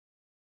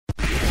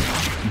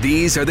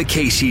These are the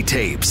Keishi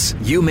tapes.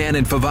 U-Man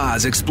and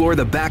Favaz explore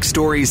the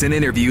backstories and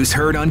interviews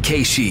heard on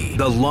Keishi,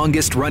 the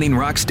longest-running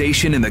rock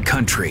station in the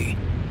country.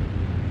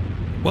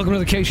 Welcome to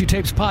the Keishi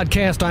Tapes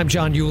podcast. I'm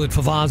John Hewlett.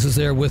 Favaz is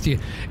there with you.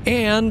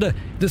 And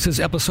this is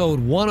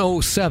episode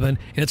 107,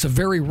 and it's a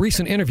very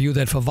recent interview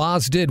that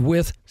Favaz did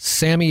with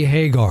Sammy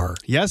Hagar.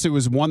 Yes, it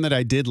was one that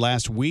I did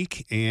last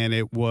week, and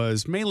it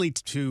was mainly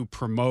to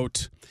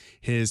promote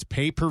his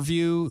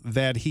pay-per-view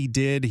that he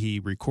did. He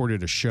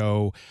recorded a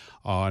show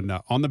on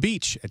the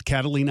beach at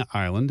Catalina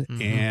Island,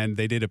 and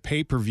they did a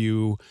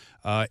pay-per-view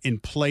in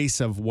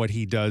place of what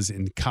he does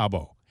in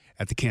Cabo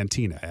at the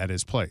cantina at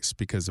his place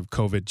because of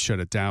COVID shut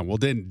it down. Well,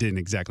 didn't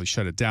exactly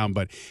shut it down,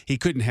 but he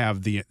couldn't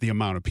have the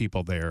amount of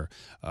people there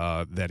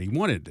that he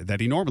wanted, that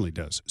he normally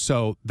does.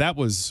 So that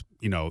was,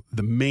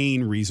 the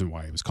main reason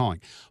why he was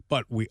calling.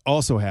 But we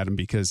also had him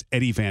because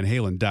Eddie Van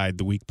Halen died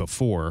the week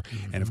before,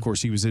 and of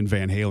course he was in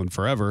Van Halen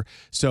forever.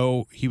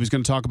 So he was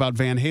going to talk about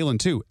Van Halen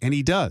too, and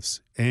he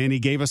does. And he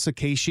gave us a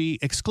Keishi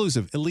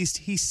exclusive. At least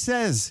he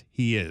says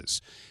he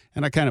is.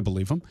 And I kind of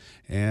believe him,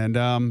 and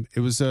it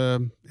was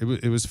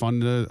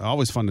fun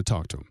always fun to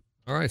talk to him.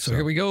 All right, so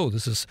here we go.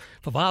 This is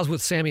Favaz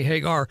with Sammy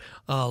Hagar.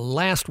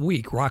 Last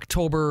week,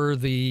 October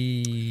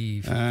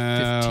the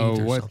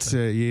 15th or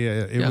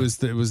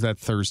something. It was that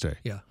Thursday.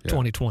 Yeah,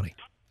 2020.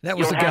 That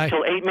was You'll the guy. have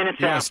till 8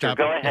 minutes after.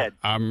 Go ahead.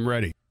 I'm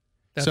ready.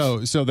 So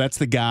that's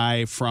the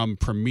guy from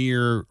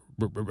Premier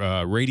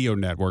Radio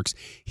Networks.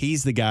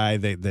 He's the guy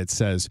that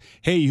says,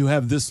 "Hey, you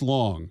have this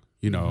long."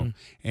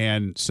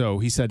 And so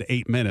he said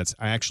 8 minutes.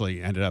 I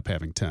actually ended up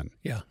having 10.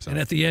 Yeah, so. And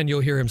at the end,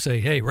 you'll hear him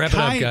say, "Hey, wrap it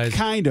up, guys."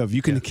 Kind of.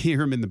 You can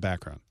hear him in the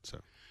background. So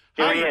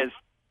Here he is.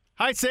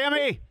 Hi,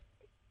 Sammy.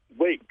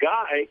 Wait,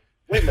 Guy?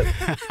 Wait a minute.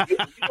 you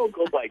don't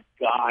go by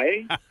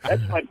Guy.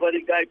 That's my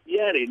buddy Guy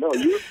Fieri. No,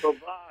 you're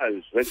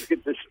Favaz. Let's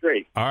get this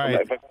straight. All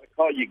right. If I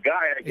call you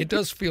Guy, it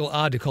does feel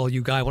odd to call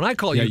you Guy. When I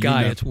call you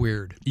Guy, it's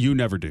weird. You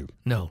never do.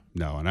 No,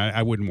 and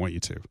I wouldn't want you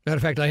to. Matter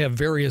of fact, I have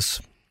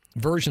various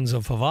versions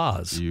of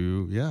Favaz.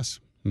 Yes.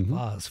 Mm-hmm.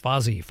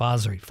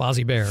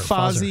 Fozzie Bear.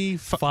 Fozzie.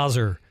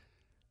 Fozzer.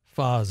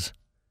 Foz.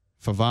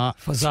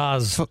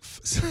 Fazaz.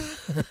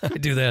 I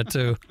do that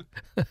too.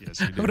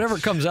 Yes, you do. Whatever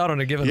comes out on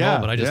a given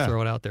moment, I just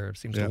throw it out there. It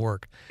seems to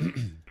work.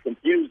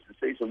 confused to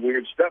say some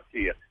weird stuff to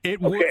you.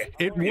 It would.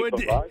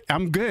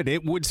 I'm good.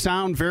 It would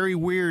sound very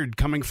weird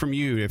coming from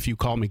you if you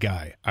call me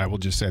Guy. I will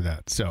just say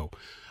that. So,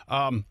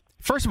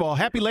 first of all,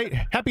 happy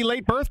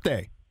late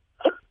birthday.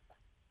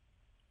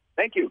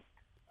 Thank you.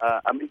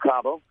 I'm in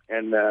Cabo,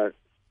 and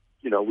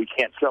we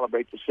can't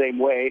celebrate the same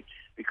way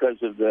because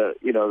of the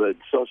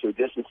social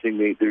distancing,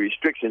 the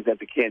restrictions at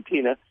the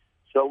cantina.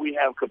 So we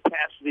have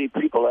capacity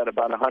people at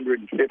about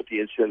 150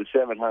 instead of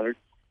 700,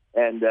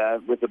 and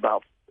with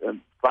about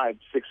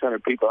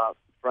 500-600 people out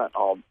front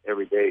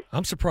every day.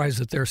 I'm surprised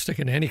that they're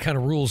sticking to any kind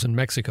of rules in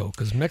Mexico,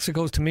 because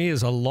Mexico to me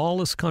is a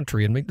lawless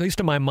country, and at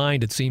least in my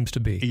mind it seems to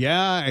be.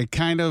 Yeah, it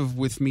kind of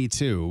with me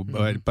too,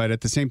 but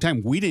at the same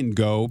time we didn't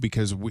go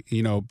because we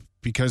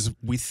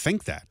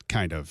think that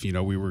kind of,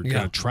 we were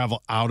going to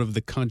travel out of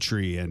the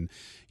country, and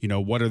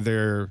what are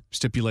their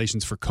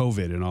stipulations for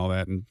COVID and all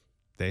that, and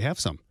they have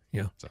some.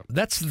 Yeah, so.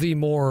 That's the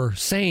more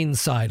sane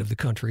side of the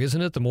country,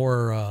 isn't it? The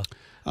more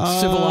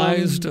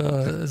civilized.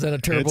 Is that a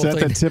terrible thing?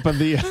 It's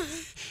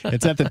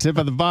at the tip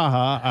of the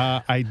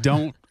Baja. I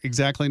don't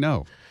exactly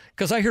know.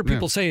 Because I hear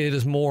people say it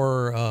is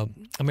more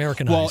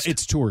Americanized. Well,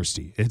 it's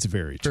touristy. It's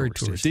very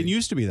touristy. It didn't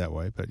used to be that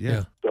way, but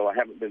yeah. So I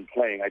haven't been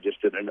playing. I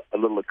just did a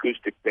little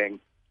acoustic thing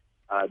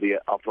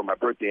for my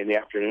birthday in the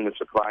afternoon, a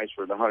surprise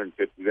for the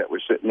 150 that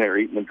were sitting there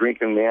eating and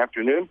drinking in the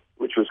afternoon,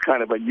 which was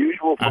kind of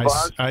unusual for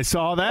us. I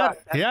saw that.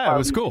 Yeah, it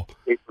was cool.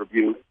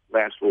 Pay-per-view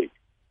last week.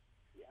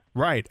 Yeah.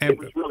 Right. It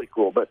was really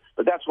cool, but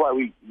that's why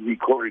we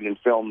recorded and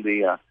filmed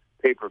the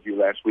pay-per-view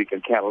last week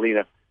in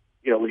Catalina.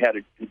 We had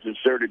a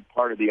deserted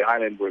part of the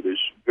island where there's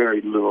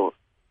very little.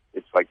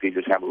 It's like they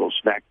just have a little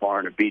snack bar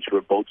on a beach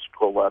where boats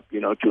pull up,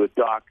 to a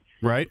dock.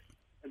 Right.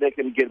 And they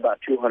can get about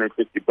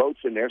 250 boats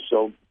in there,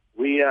 so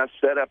we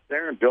set up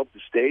there and built the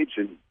stage,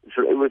 and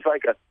so it was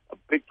like a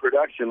big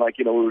production, like,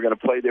 we were going to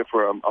play there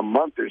for a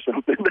month or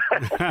something.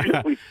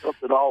 We built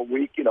it all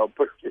week,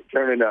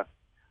 turning a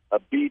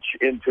beach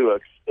into a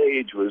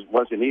stage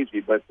wasn't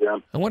easy. But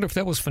I wonder if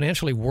that was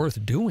financially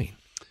worth doing.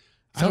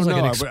 Sounds like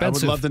an expensive. I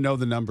would love to know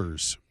the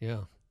numbers.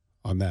 Yeah.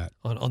 On that.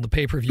 On the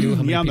pay-per-view?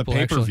 How many on the people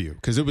pay-per-view.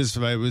 Because it was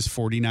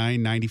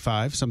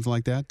 $49.95, something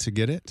like that, to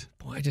get it.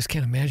 Boy, I just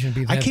can't imagine it'd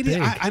be that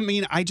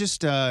big. I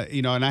just,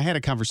 and I had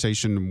a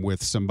conversation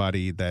with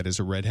somebody that is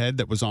a redhead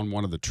that was on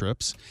one of the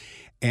trips,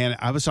 and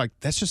I was like,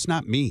 that's just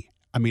not me.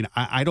 I mean,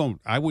 I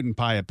wouldn't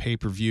buy a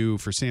pay-per-view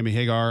for Sammy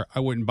Hagar.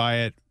 I wouldn't buy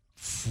it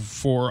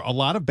for a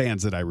lot of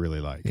bands that I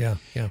really like. Yeah.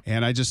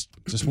 And I just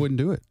wouldn't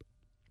do it.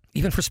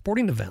 Even for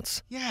sporting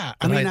events. Yeah.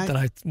 That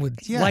I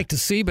would like to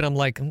see, but I'm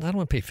like, I don't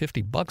want to pay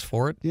 $50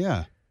 for it.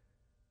 Yeah.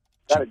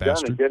 Got it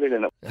done and did it.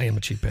 I am a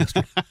cheap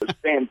bastard. It was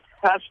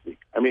fantastic.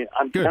 I mean,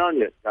 I'm telling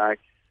you, guy.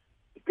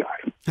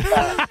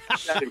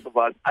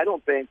 I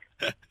don't think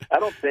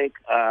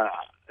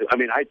I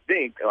mean, I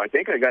think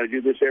I got to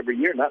do this every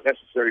year, not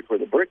necessarily for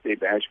the birthday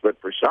bash, but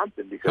for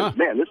something, because,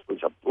 man, this was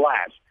a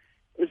blast.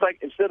 It was like,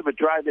 instead of a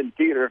drive-in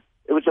theater,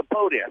 it was a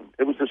boat-in.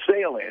 It was a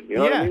sail-in. You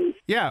know what I mean?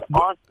 Yeah.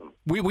 Awesome.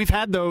 We've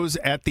had those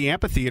at the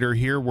amphitheater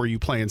here where you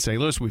play in St.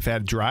 Louis. We've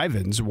had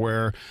drive-ins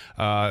where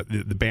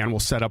the band will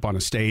set up on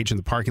a stage in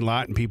the parking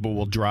lot and people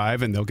will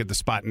drive and they'll get the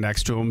spot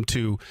next to them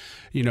to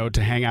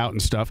hang out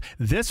and stuff.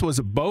 This was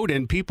a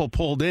boat-in. People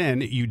pulled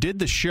in. You did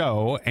the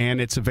show, and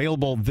it's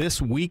available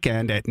this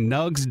weekend at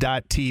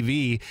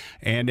nugs.tv.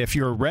 And if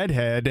you're a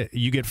redhead,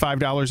 you get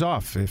 $5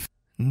 off.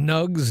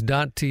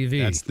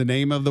 Nugs.tv. That's the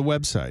name of the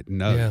website.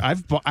 Yeah.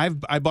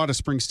 I bought a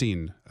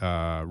Springsteen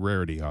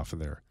rarity off of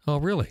there. Oh,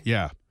 really?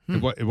 Yeah.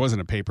 It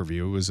wasn't a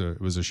pay-per-view. It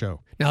was a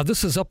show. Now,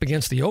 this is up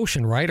against the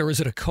ocean, right? Or is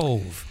it a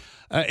cove?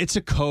 It's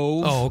a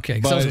cove. Oh, okay.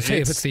 Because I was going to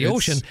say, if it's the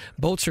ocean,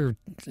 boats are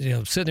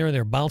sitting there and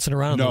they're bouncing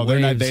around. No, in the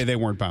they're waves. not. They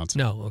weren't bouncing.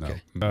 No,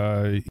 okay.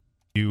 No.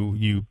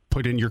 You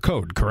put in your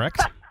code,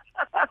 correct?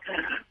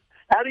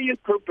 How do you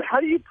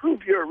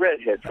prove you're a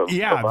redhead?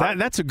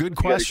 That's a good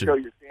question. You got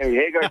to show your Sammy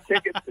Hagar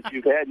tickets that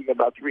you've had. You got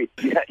about 3.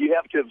 You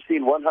have to have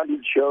seen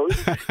 100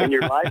 shows in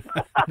your life.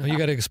 No, you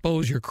got to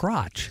expose your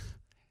crotch.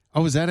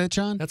 Oh, is that it,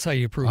 John? That's how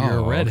you prove you're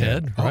a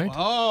redhead, right?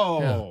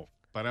 Oh.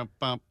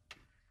 Ba-dum-bum.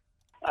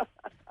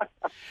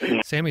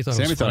 Sammy thought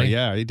it was funny.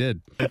 Yeah, he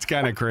did. It's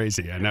kind of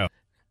crazy, I know.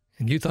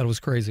 And you thought it was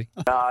crazy.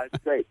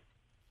 It's great.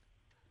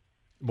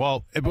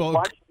 Well, I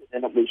watched it,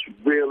 and it was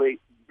really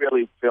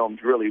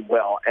filmed really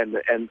well, and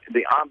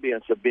the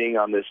ambience of being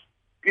on this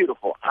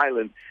beautiful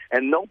island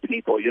and no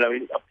people,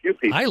 a few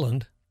people.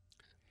 Island?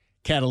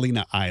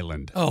 Catalina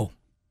Island. Oh.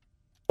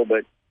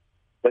 But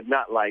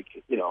not like,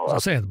 I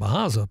was saying,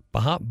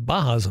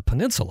 Baja's a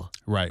peninsula.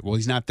 Right. Well,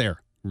 he's not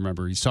there.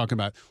 Remember, he's talking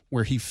about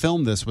where he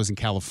filmed this was in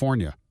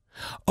California.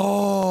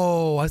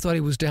 Oh, I thought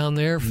he was down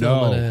there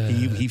filming it.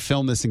 No, he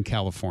filmed this in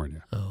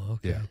California. Oh,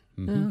 okay. Yeah.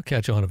 Mm-hmm. I'll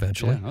catch on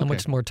eventually. Yeah, okay. How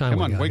much more time Come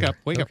we on, got wake here? up,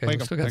 wake Okay, up.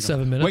 we still got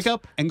 7 minutes. Wake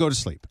up and go to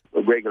sleep.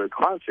 A regular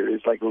concert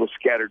is like little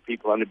scattered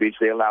people on the beach.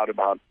 They allowed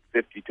about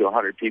 50 to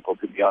 100 people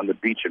to be on the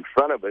beach in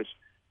front of us,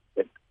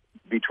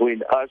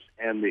 between us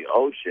and the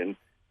ocean.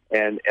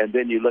 And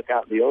then you look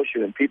out in the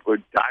ocean and people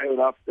are dialing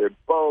off their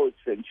boats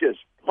and just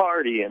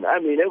partying. I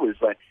mean, it was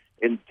like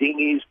in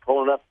dinghies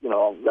pulling up,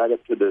 right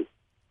up to the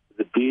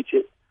beach.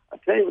 I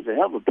tell you, it was a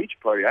hell of a beach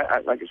party.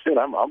 Like I said,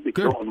 I'll be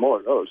throwing more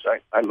of those.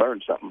 I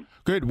learned something.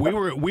 Good.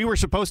 We were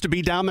supposed to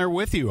be down there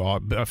with you.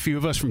 A few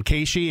of us from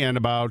KC and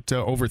about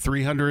over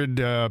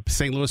 300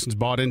 St. Louisans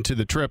bought into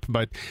the trip.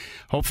 But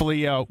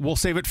hopefully we'll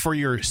save it for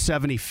your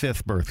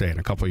 75th birthday in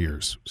a couple of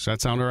years. Does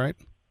that sound all right?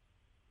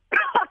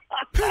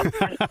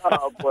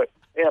 Oh, boy.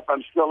 Yeah, if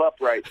I'm still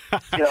upright.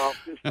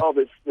 All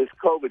this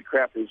COVID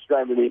crap is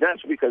driving me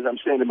nuts because I'm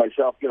saying to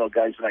myself,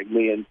 guys like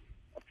me and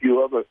a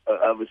few of us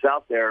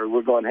out there,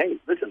 we're going, hey,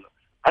 listen,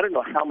 I don't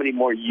know how many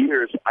more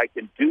years I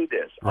can do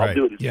this. Right. I'll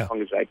do it as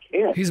long as I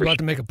can. He's about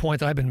to make a point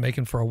that I've been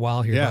making for a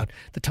while here. Yeah.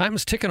 The time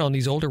is ticking on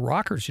these older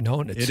rockers, and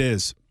it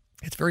is.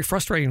 It's very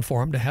frustrating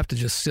for them to have to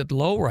just sit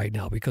low right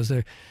now because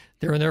they're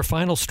in their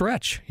final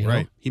stretch.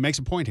 Right. He makes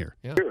a point here.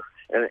 Yeah. Sure.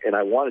 And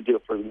I want to do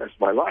it for the rest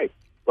of my life.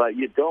 But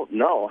you don't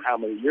know how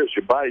many years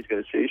your body's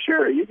going to say,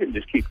 sure, you can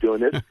just keep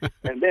doing this.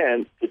 And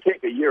then to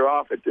take a year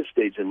off at this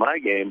stage in my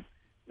game,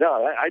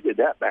 no, I did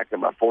that back in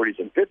my 40s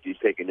and 50s,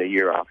 taking a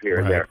year off here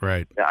and there.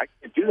 Right. Now, I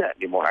can't do that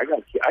anymore. I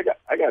got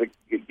to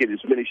get as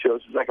many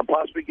shows as I can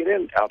possibly get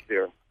in out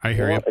there. I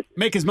hear you.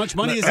 Make as much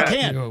money as you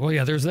can. Well,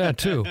 yeah, there's that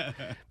too.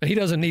 But he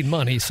doesn't need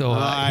money, so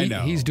I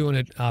know. He's doing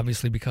it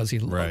obviously because he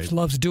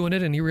loves doing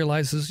it, and he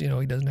realizes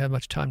he doesn't have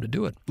much time to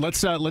do it.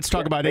 Let's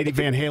talk about Eddie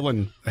Van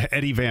Halen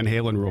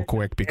real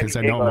quick because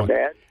Eddie I know.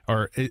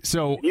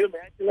 Can you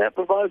imagine that,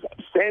 Pavaz?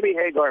 Sammy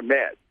Hagar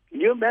mad.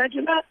 Can you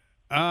imagine that?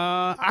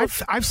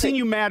 I've seen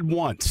you mad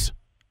once.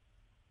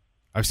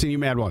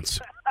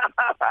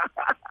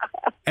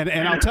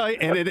 And I'll tell you,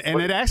 and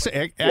it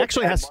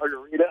actually has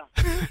margarita.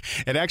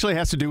 It actually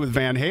has to do with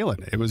Van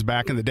Halen. It was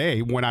back in the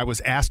day when I was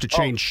asked to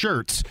change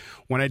shirts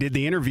when I did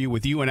the interview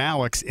with you and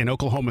Alex in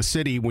Oklahoma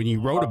City when you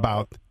wrote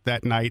about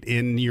that night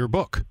in your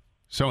book.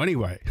 So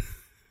anyway.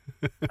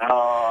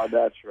 Oh,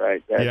 that's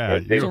right.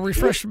 So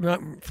refresh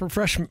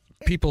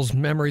people's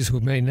memories who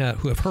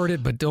have heard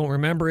it but don't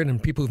remember it,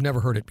 and people who've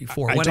never heard it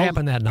before. What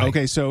happened that night?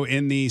 Okay, so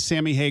in the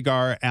Sammy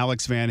Hagar,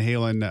 Alex Van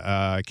Halen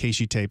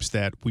KC tapes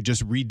that we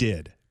just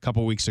redid a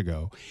couple weeks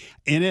ago,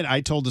 in it I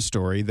told the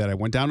story that I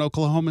went down to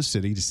Oklahoma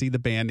City to see the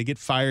band to get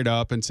fired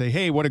up and say,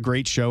 hey, what a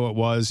great show it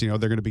was. They're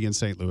going to be in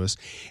St. Louis.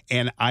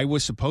 And I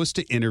was supposed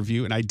to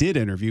interview, and I did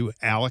interview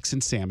Alex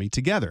and Sammy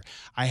together.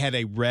 I had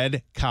a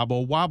red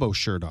Cabo Wabo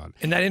shirt on.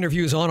 And that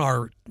interview is on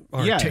our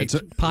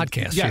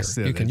podcast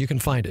here. You can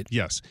find it.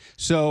 Yes.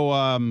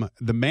 So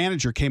the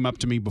manager came up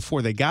to me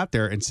before they got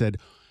there and said,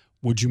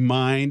 would you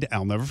mind,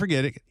 I'll never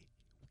forget it,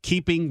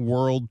 keeping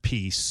world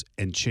peace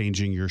and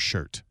changing your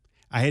shirt?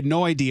 I had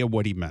no idea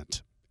what he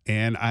meant.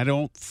 And I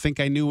don't think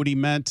I knew what he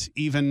meant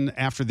even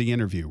after the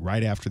interview,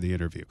 right after the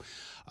interview.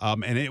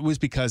 And it was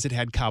because it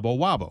had Cabo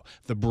Wabo.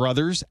 The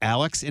brothers,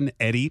 Alex and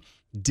Eddie,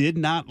 did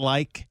not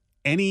like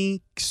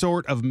any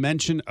sort of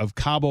mention of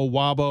Cabo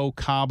Wabo,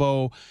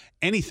 Cabo,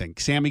 anything.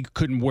 Sammy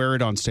couldn't wear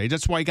it on stage.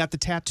 That's why he got the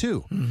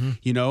tattoo.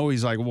 You know,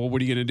 he's like, well,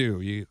 what are you going to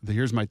do?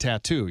 Here's my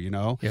tattoo, you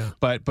know? Yeah.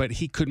 But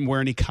he couldn't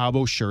wear any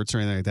Cabo shirts or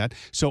anything like that.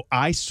 So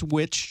I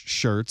switched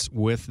shirts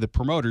with the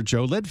promoter,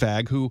 Joe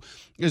Lidvag, who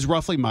is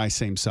roughly my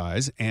same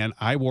size, and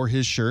I wore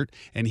his shirt,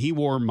 and he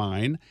wore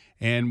mine.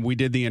 And we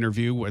did the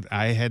interview.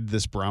 I had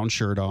this brown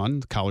shirt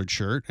on, collared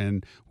shirt,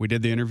 and we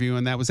did the interview,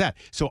 and that was that.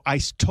 So I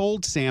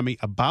told Sammy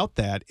about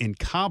that in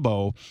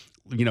Cabo,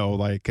 you know,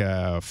 like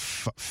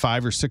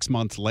 5 or 6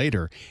 months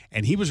later,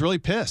 and he was really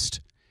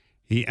pissed.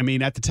 I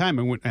mean, at the time,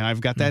 and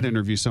I've got that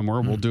interview somewhere.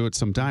 We'll do it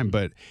sometime.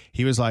 But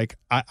he was like,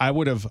 I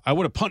would have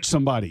punched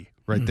somebody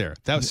right there.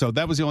 So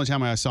that was the only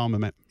time I saw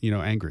him, you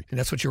know, angry. And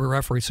that's what you were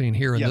referencing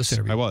here in this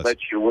interview. I was. Let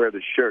you wear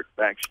the shirt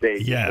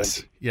backstage.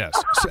 Yes.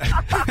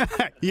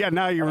 Yeah,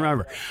 now you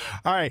remember.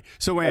 All right.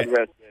 So God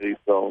rest Eddie's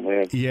soul,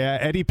 man. Yeah,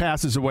 Eddie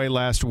passes away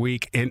last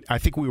week, and I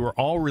think we were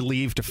all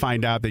relieved to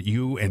find out that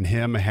you and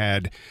him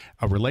had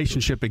a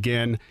relationship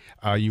again.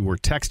 You were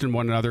texting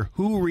one another.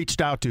 Who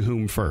reached out to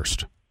whom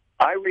first?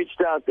 I reached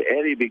out to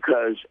Eddie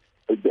because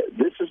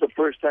this is the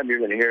first time you're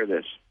going to hear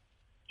this.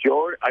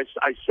 George,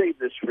 I saved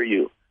this for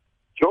you.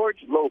 George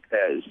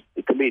Lopez,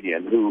 the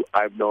comedian who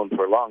I've known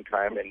for a long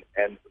time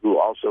and who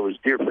also is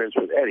dear friends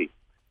with Eddie,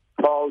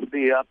 calls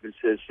me up and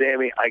says,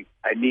 Sammy, I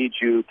need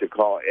you to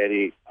call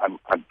Eddie. I'm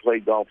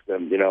played golf with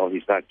him. You know,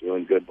 he's not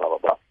doing good, blah, blah,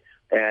 blah.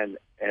 And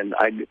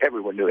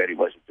everyone knew Eddie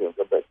wasn't doing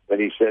good, but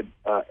he said,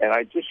 and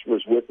I just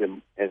was with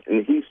him, and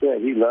he said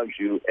he loves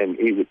you, and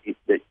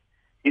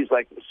he's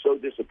like so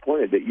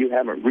disappointed that you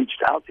haven't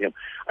reached out to him.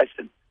 I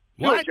said,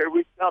 George, I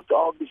reached out to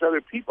all these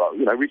other people.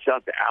 You know, I reached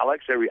out to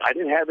Alex. I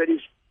didn't have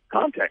Eddie's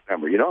contact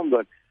number, you know,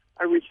 but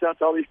I reached out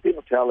to all these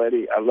people. Tell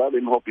Eddie I love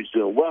him, hope he's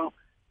doing well.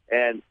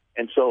 And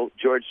so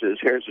George says,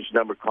 here's his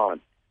number, call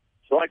him.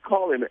 So I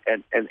call him,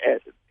 and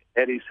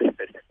Eddie said,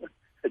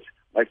 it's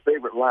my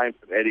favorite line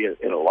from Eddie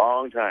in a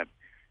long time.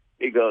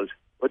 He goes,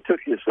 what took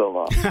you so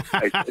long?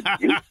 I said,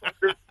 you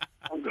fucker.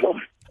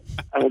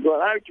 I'm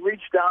going, I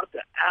reached out to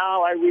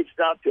Al. I reached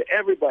out to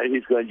everybody.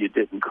 He's going, you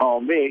didn't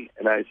call me.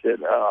 And I said,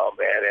 oh,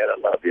 man, Ed,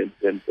 I love you.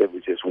 And it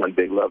was just one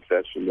big love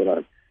fest from then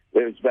on.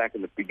 It was back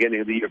in the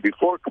beginning of the year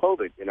before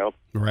COVID, you know.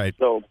 Right.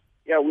 So,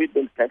 yeah, we've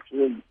been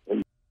texting.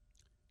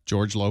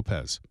 George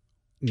Lopez.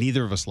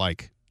 Neither of us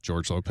like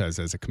George Lopez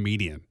as a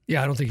comedian.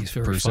 Yeah, I don't think he's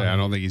very funny. I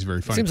don't think he's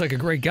very funny. Seems like a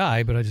great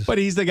guy, but But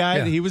he's the guy.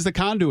 Yeah. He was the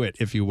conduit,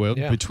 if you will,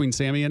 between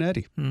Sammy and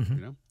Eddie. Mm-hmm.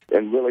 You know?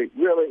 And really,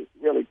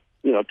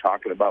 you know,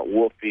 talking about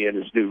Wolfie and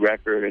his new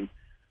record and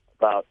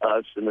about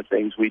us and the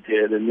things we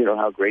did and, you know,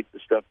 how great the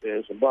stuff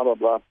is and blah, blah,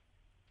 blah.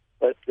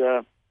 But,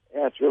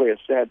 yeah, it's really a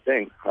sad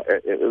thing.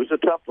 It was a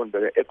tough one,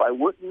 but if I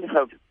wouldn't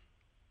have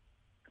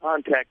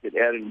contacted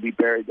Ed and we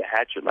buried the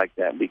hatchet like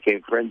that and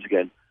became friends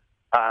again,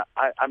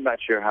 I'm not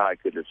sure how I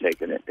could have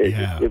taken it.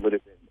 It would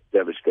have been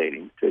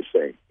devastating to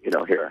say, you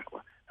know, here,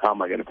 how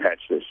am I going to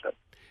patch this up?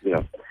 You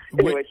know.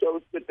 Anyway, so it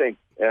was a good thing.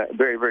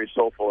 Very, very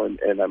soulful,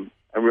 and I'm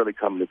really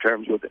coming to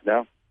terms with it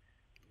now.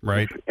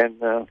 Right. And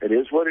it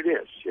is what it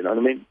is. You know what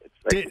I mean?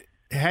 It's like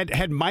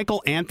had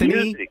Michael Anthony?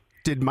 Music.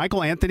 Did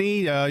Michael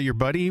Anthony, your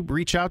buddy,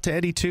 reach out to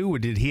Eddie too? Or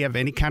did he have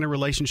any kind of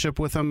relationship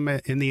with him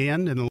in the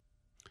end?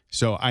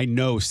 So I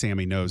know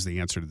Sammy knows the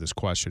answer to this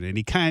question, and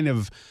he kind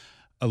of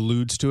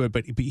alludes to it,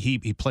 but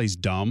he plays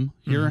dumb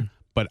here. Mm-hmm.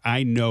 But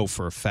I know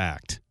for a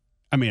fact.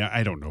 I mean,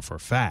 I don't know for a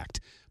fact,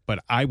 but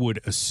I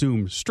would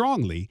assume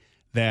strongly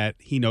that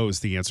he knows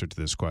the answer to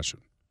this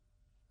question.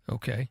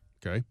 Okay.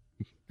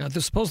 Now,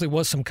 there supposedly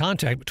was some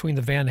contact between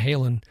the Van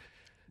Halen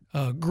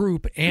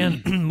group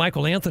and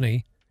Michael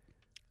Anthony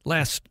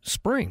last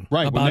spring,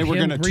 right, about when they were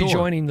him going to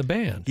rejoining the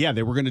band. Yeah,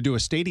 they were going to do a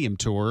stadium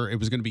tour. It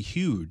was going to be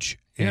huge.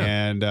 Yeah.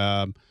 And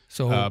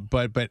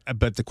but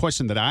the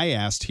question that I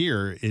asked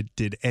here,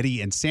 did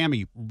Eddie and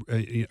Sammy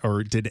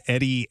or did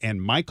Eddie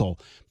and Michael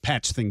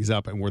patch things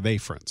up, and were they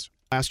friends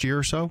last year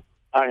or so?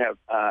 I have.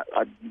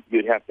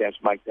 You'd have to ask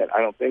Mike that.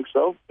 I don't think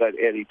so, but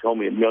Eddie told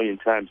me a million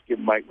times, give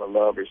Mike my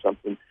love or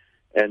something.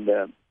 And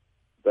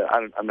but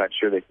I'm not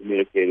sure they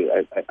communicated.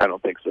 I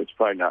don't think so. It's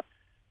probably not.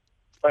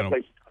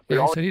 He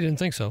said he didn't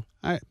think so.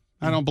 I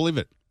don't believe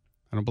it.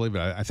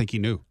 I think he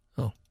knew.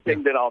 Oh. The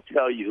thing that I'll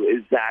tell you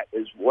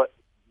is what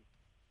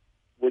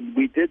when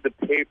we did the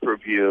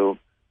pay-per-view,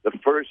 the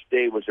first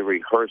day was a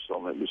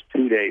rehearsal. It was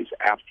 2 days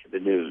after the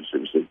news. It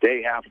was the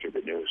day after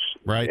the news.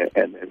 Right.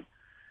 And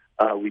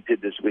we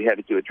did this. We had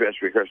to do a dress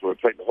rehearsal. We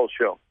played the whole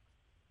show.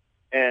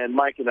 And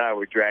Mike and I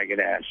were dragging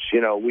ass.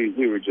 You know, we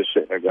were just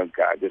sitting there going,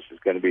 God, this is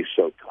going to be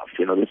so tough.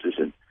 You know, this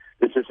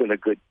isn't a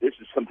good. This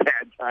is some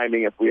bad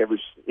timing if we ever,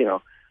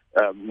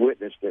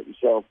 witnessed it. And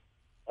so,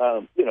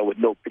 with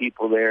no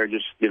people there,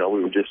 just we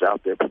were just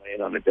out there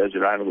playing on a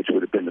desert island, which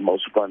would have been the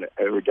most fun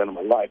I've ever done in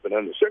my life. But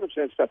under the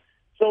circumstances, stuff.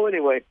 So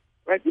anyway,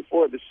 right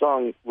before the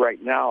song,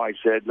 right now, I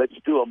said, let's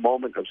do a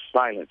moment of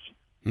silence.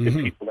 The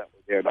people that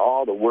were there, and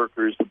all the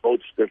workers, the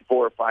boats, there were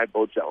 4 or 5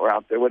 boats that were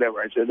out there,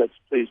 whatever. I said,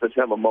 let's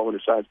have a moment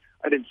of silence.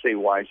 I didn't say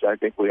why, so I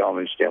think we all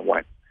understand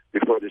why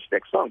before this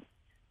next song.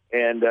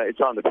 And it's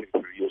on the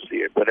paper. You'll see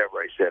it. Whatever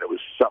I said, it was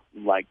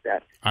something like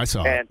that. I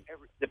saw and it.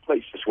 The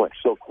place just went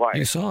so quiet.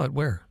 You saw it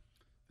where?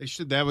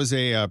 That was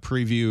a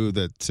preview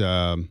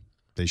that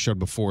they showed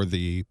before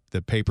the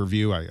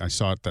pay-per-view. I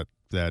saw it that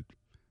a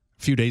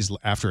few days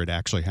after it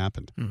actually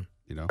happened.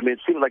 You know, I mean, it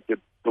seemed like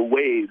the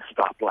waves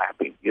stopped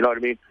lapping. You know what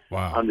I mean?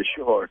 Wow. On the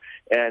shore,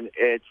 and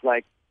it's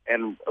like,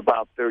 and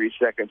about 30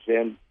 seconds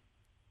in,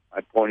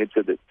 I pointed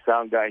to the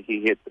sound guy.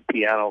 He hit the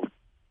piano,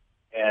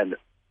 and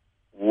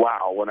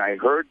wow! When I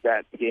heard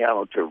that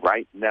piano to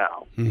Right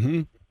Now,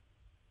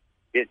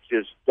 it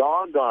just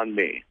dawned on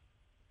me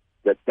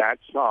that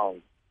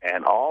song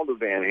and all the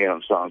Van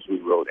Halen songs we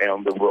wrote,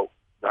 and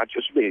not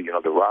just me,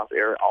 the Roth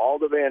era, all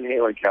the Van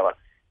Halen catalog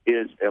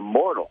is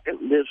immortal.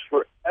 It lives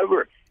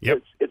forever.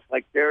 Yep. It's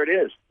like, there it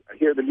is. I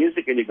hear the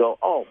music and you go,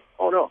 oh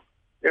no,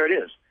 there it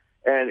is.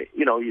 And,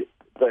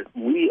 but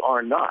we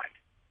are not.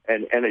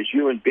 And as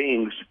human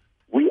beings,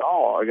 we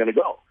all are going to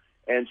go.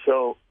 And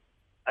so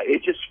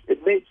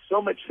it made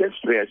so much sense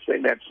to me. I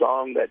sang that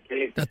song that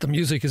day. That the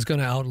music is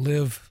going to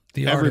outlive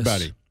the everybody.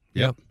 artist.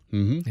 Yep.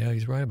 Mm-hmm. Yeah,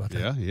 he's right about that.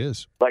 Yeah, he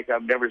is. Like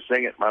I've never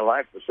sang it in my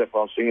life, except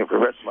I'll sing it for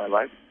the rest of my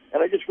life.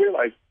 And I just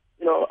realized,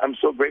 I'm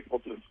so grateful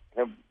to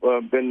have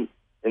been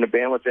in a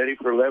band with Eddie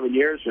for 11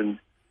 years and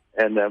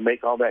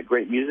make all that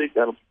great music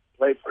that'll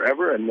play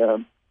forever. And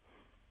I'm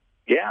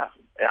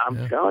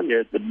telling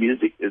you, the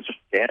music is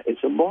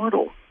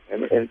immortal,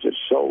 and it's just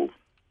so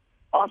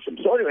awesome.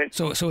 So anyway,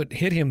 so it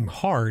hit him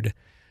hard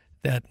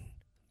that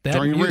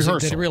during music rehearsal,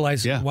 that he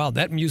realized, yeah. Wow,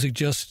 that music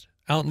just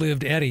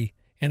outlived Eddie,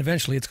 and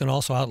eventually it's going to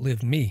also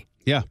outlive me.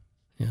 Yeah.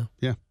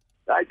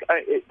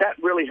 That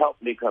really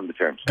helped me come to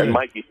terms. Good. And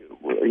Mikey,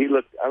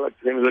 I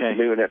looked at him, he looked at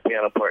me when that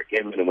piano part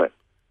came in and went,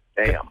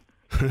 damn.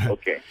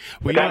 Okay.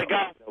 We have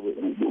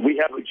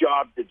a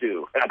job to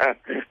do.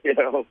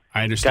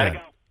 I understand.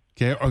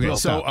 Okay. Well,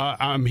 so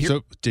I'm here.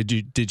 So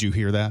did you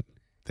hear that?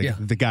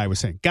 The guy was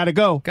saying, "Gotta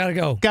go, gotta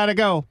go, gotta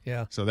go."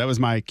 Yeah. So that was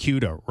my cue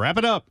to wrap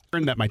it up.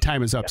 And that my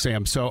time is up,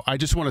 Sam. So I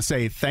just want to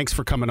say thanks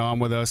for coming on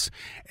with us,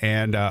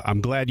 and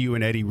I'm glad you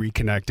and Eddie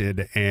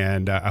reconnected.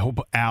 And I hope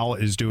Al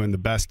is doing the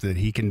best that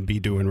he can be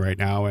doing right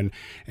now. And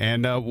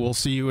we'll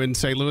see you in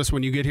St. Louis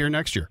when you get here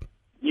next year.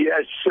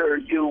 Yes, sir,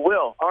 you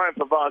will. All right,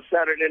 Pavon,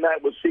 Saturday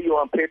night, we'll see you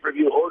on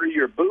pay-per-view. Order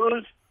your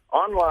booze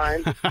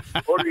online.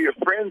 Order your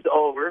friends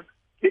over.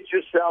 Get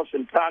yourself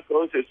some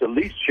tacos. There's at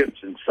least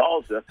chips and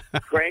salsa.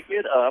 Crank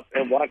it up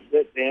and watch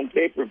that damn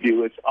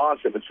pay-per-view. It's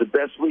awesome. It's the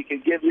best we can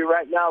give you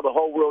right now. The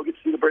whole world gets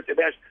to see the birthday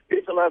bash.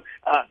 Peace and love.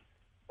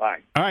 Bye.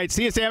 All right,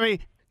 see you,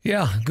 Sammy.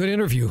 Yeah, good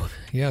interview.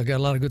 Yeah, got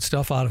a lot of good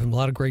stuff out of him, a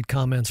lot of great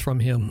comments from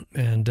him.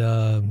 And,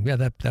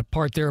 that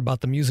part there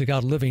about the music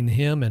outliving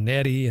him and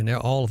Eddie and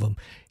all of them,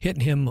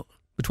 hitting him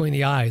between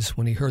the eyes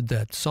when he heard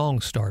that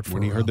song start.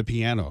 When he heard the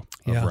piano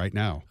of Right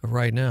Now.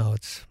 Right Now,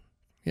 it's...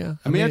 Yeah,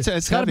 I mean,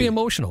 it's got to be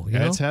emotional. You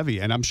know? It's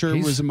heavy, and I'm sure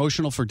it was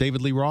emotional for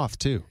David Lee Roth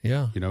too.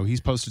 Yeah, he's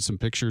posted some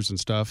pictures and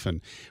stuff,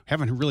 and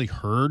haven't really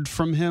heard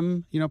from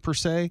him, per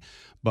se,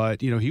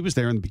 but he was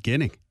there in the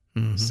beginning,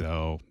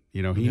 so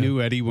he knew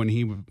Eddie when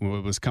he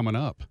was coming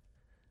up.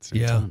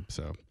 Time,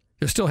 so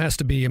there still has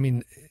to be. I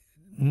mean,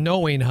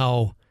 knowing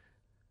how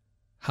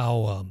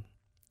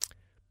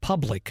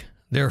public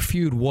their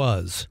feud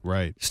was,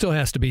 right? Still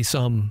has to be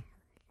some.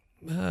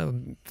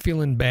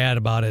 Feeling bad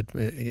about it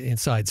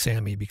inside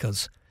Sammy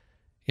because,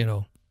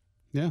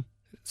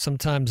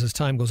 sometimes as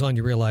time goes on,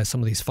 you realize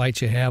some of these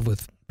fights you have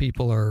with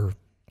people are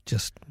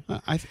just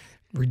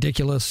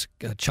ridiculous,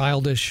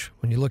 childish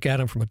when you look at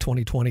them from a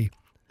 2020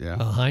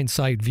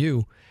 hindsight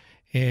view.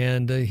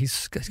 And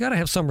he's got to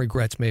have some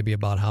regrets maybe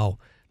about how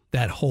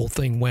that whole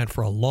thing went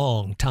for a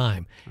long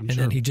time.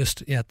 Then he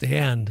just, at the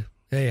end...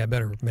 Hey, I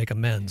better make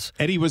amends.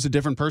 Eddie was a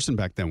different person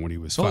back then when he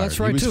was fired. That's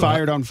right, he was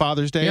fired on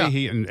Father's Day.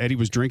 Yeah. And Eddie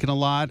was drinking a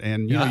lot,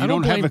 and you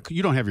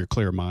don't have your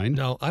clear mind.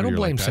 No, I don't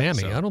blame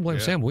Sammy. I don't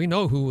blame Sammy. We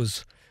know who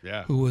was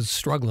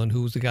struggling,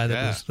 who was the guy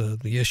that was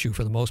the issue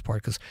for the most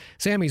part. Because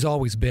Sammy's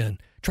always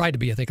tried to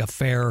be, I think, a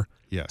fair,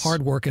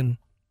 hardworking,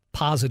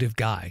 positive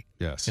guy.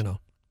 Yes.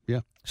 Yeah.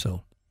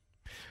 So.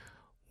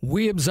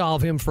 We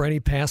absolve him for any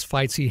past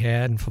fights he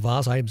had, and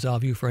Favaz, I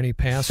absolve you for any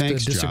past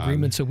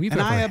disagreements that we've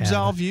ever had. And I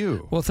absolve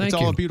you. Well, thank you.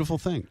 It's all a beautiful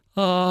thing.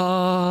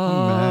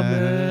 Amen.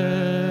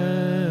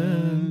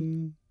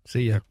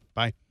 See ya.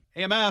 Bye.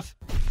 AMF.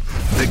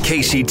 The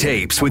KC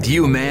Tapes with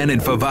you, man,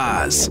 and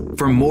Favaz.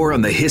 For more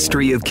on the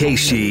history of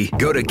KC,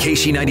 go to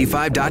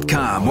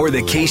KC95.com or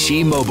the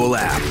KC mobile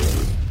app.